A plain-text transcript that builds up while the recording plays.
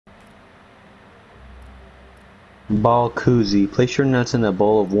Ball koozie. Place your nuts in a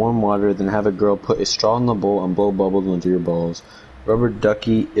bowl of warm water, then have a girl put a straw in the bowl and blow bubbles into your balls. Rubber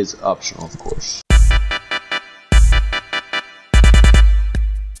ducky is optional, of course.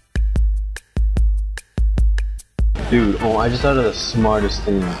 Dude, oh, I just thought of the smartest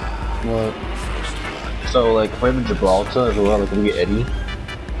thing. What? So, like, if I have a Gibraltar as well, like, we get Eddie,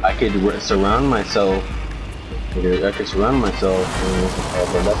 I could surround myself. I could surround myself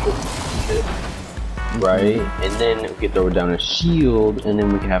with electric shit, right? And then we could throw down a shield, and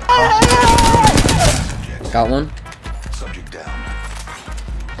then we can have Caustic. Got one? Subject down.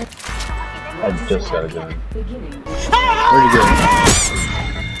 I just got a gun. Where'd you go?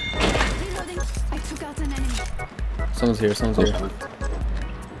 Someone's here, someone's here.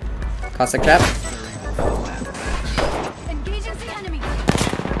 Caustic trap?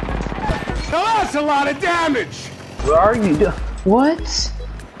 Oh, that's a lot of damage! Where are you? What?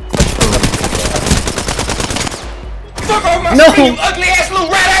 Fuck off my No! screen, you ugly ass little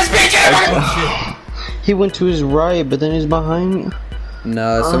rat ass bitch! He went to his right, but then he's behind me.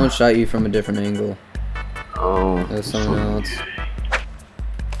 No, someone shot you from a different angle. Oh. It was someone else.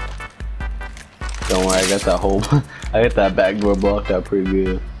 Don't worry, I got that whole, I got that back door blocked out pretty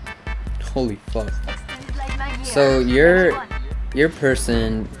good. Holy fuck. So your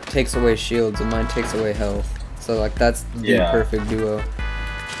person takes away shields and mine takes away health. So like that's the perfect duo.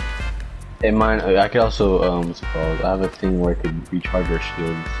 And mine, I could also, what's it called? I have a thing where I could recharge our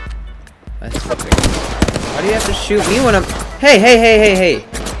shields. That's perfect. Why do you have to shoot me when I'm... Hey!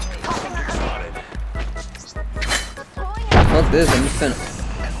 Fuck this, I'm just gonna...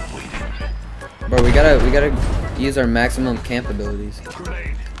 Bro, we gotta use our maximum camp abilities.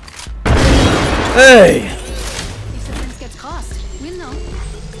 Hey!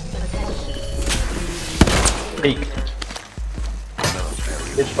 Hey!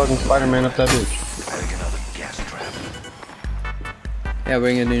 Bitch fucking Spider-Man up that bitch. Yeah, what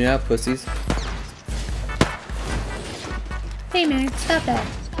are you gonna do now, pussies? Hey man, stop that.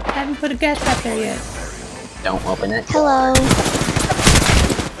 I haven't put a gas trap there yet. Don't open it. Hello.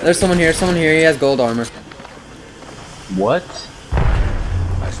 There's someone here, he has gold armor. What?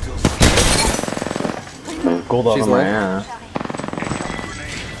 Gold She's on my low. ass.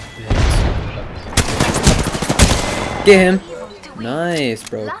 Get him! Nice,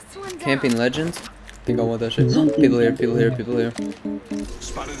 bro. Camping legends? I think I want that shit. People here.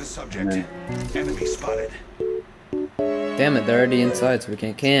 Spotted the subject. Enemy spotted. Damn it, they're already inside, so we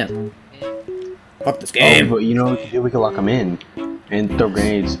can't camp. Fuck this Oh, game! but you know what we could do? We could lock them in and throw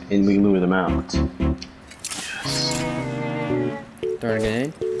grenades and we lure them out. Throwing a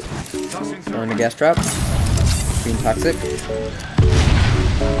grenade. Throwing a gas trap. Being toxic.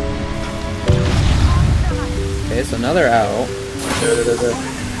 Okay, so now they're out.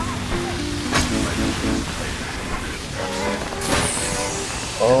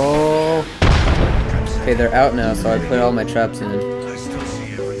 Oh. Okay, they're out now, so I put all my traps in.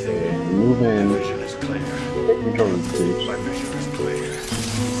 Move in. Control the stage.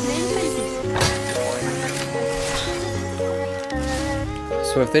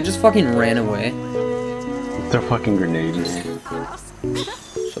 So if they just fucking ran away. They're fucking grenades.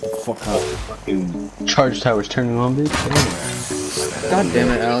 Shut the fuck up. Fucking charge towers turning on, bitch. God damn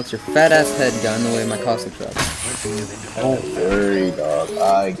it, Alex, your fat ass head got in the way of my caustic trap. Don't worry, dog.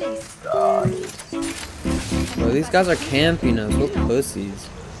 I got it. Bro, these guys are camping us. What pussies.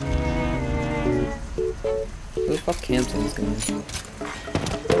 Who the fuck camps in this game?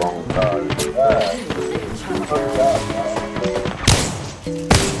 Wrong dog.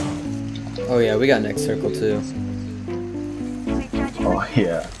 Oh yeah, we got next circle too. Oh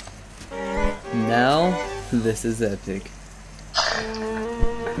yeah. Now, this is epic.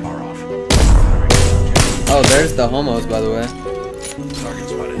 Oh, there's the homos, by the way.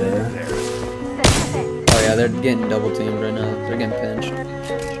 Oh yeah, they're getting double teamed right now. They're getting pinched.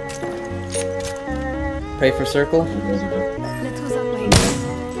 Pray for circle.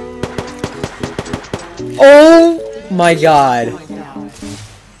 Oh my god.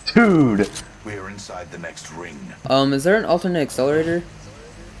 Dude. We are inside the next ring. Is there an alternate accelerator?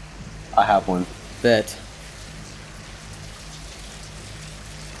 I have one. Bet.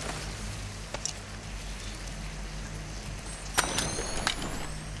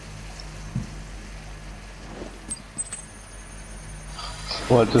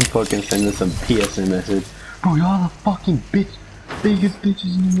 Well, just fucking send us some PSN message. Bro, y'all the fucking biggest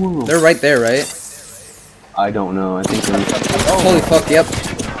bitches in the world. They're right there, right? I don't know. I think they're... Oh. Holy fuck, yep.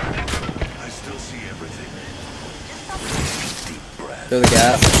 I still see everything. Deep breath. Throw the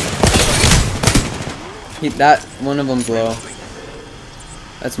gas. That one of them's low.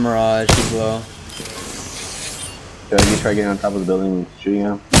 That's Mirage, he's low. Should I just try getting on top of the building and shooting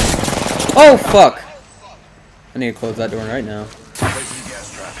him? Oh fuck! I need to close that door right now. Placing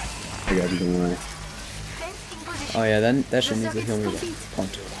gas trap. I got you, don't worry. Oh yeah, that shit needs to heal me.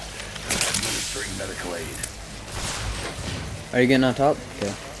 Pumped. Administering medical aid. Are you getting on top?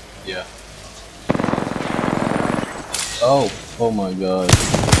 Okay. Yeah. Oh my god.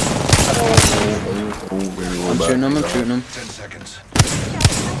 I'm shooting him, I'm shooting him. 10 seconds.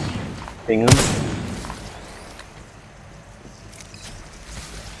 Ping him.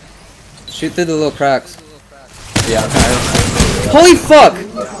 Shoot through the little cracks. Yeah, Holy fuck!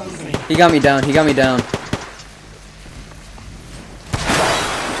 He got me down, he got me down.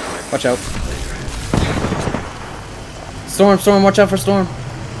 Watch out. Storm, Storm, watch out for Storm.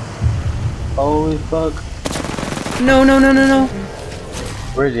 Holy fuck. No, no, no, no, no.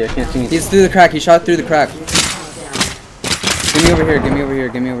 Where is he? I can't see him. He's through the crack, he shot through the crack. Get me over here, get me over here,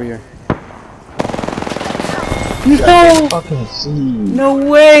 get me over here. No! Fucking see. No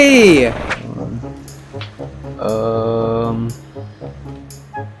way!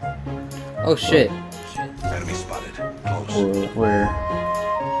 Oh shit. Enemy spotted. Close. Where?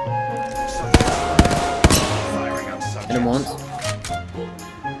 Firing on subject. Hit him once.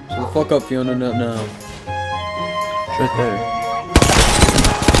 Shut the fuck up, Fiona, no, no. It's right there.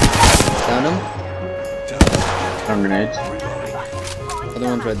 Found him? Stun grenades. Other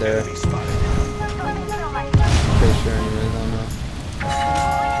one's right there. Enemy spotted. Pretty sure anyways, I don't know.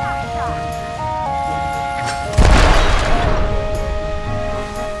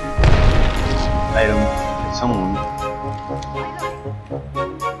 Item. Someone.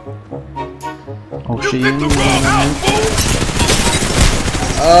 Oh shit. Pick the wrong house, fool!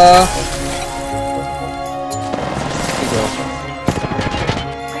 He's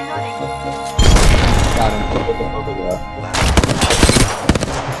low. Got him.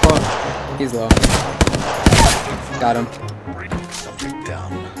 Fuck. He's low. Got him. Subject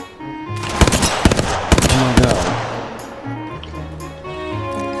down. Oh my god.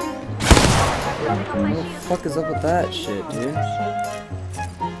 What the fuck is up with that shit, dude?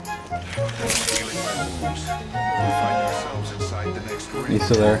 Healing my wounds. We find ourselves inside the next ring. He's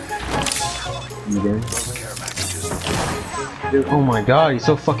still there. In the game. Those care packages. Dude, oh my god, he's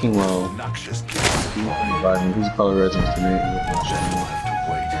so fucking low. Noxious gas. He's color residence to me. We'll have to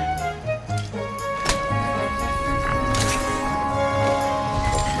wait.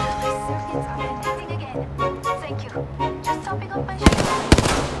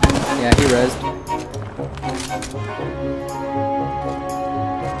 Yeah, he rezzed.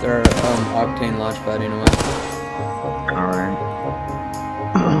 They're octane launch pad anyway. Alright.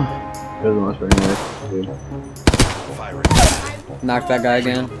 There's a launch pad anyway. Firing. Knock that guy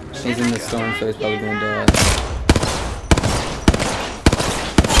again. He's in the storm, so he's probably gonna die.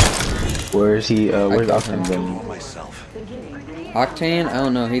 Where is he? Where's got Octane him. going? Myself. Octane? I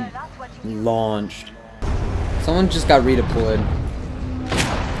don't know. He launched. Someone just got redeployed.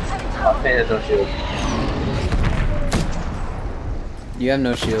 Octane has no shield. You have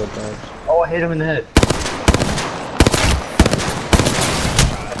no shield, bro. Oh, I hit him in the head.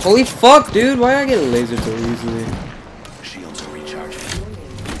 Holy fuck, dude! Why I get lasered so easily? Shields are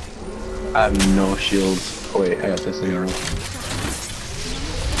recharging. I have no shields. Oh wait, I got this thing.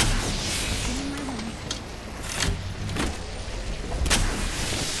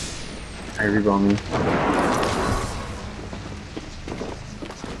 I rebound me.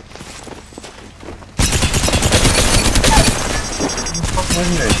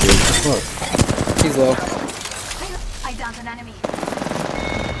 What? He's low. I downed an enemy.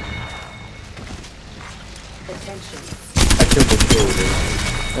 I killed the kill, dude.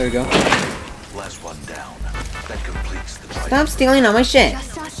 There we go. Last one down. That completes the fight. Stop stealing all my shit.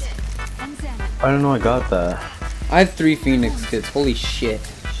 I don't know I got that. I have 3 Phoenix kits. Holy shit.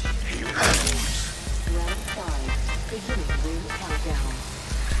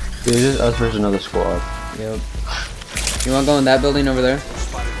 Dude, it's just us versus another squad. Yep. You wanna go in that building over there?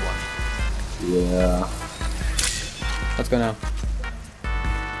 Spotted one. Yeah. Let's go now.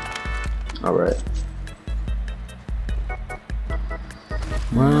 Alright.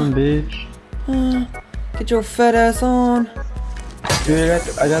 Run, bitch. Get your fat ass on. Dude,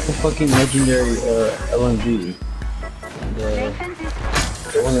 I got the fucking legendary LMG. The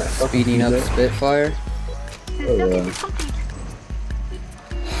The one that fucking speeding up did that. Spitfire. Oh, yeah.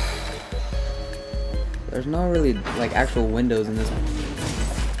 There's not really like actual windows in this.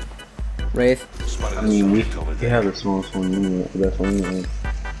 Wraith. Spotted I the mean, we subject over have there. the smallest one anyway. That's one anyway.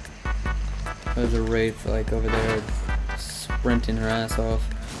 There's a Wraith like over there sprinting her ass off.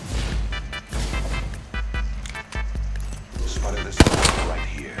 Spotted the subject right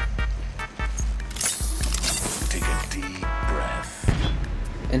here. Taken.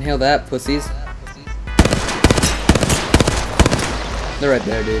 Inhale that, pussies. They're right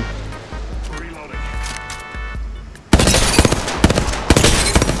there, dude. Reloading.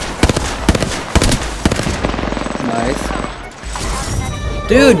 Nice.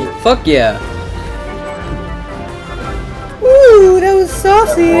 Dude, fuck yeah. Ooh, that was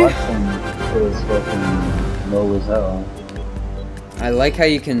saucy. Watson was fucking low as hell. I like how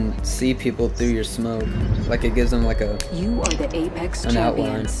you can see people through your smoke. Like it gives them like a You are the Apex an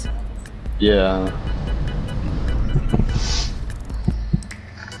outline. champions. Yeah.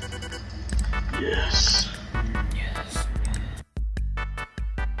 Yes. Yes.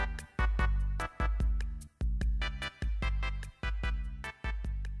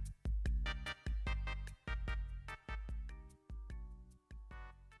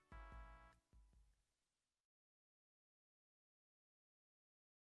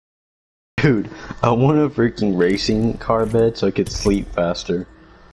 Dude, I want a freaking racing car bed so I could sleep faster.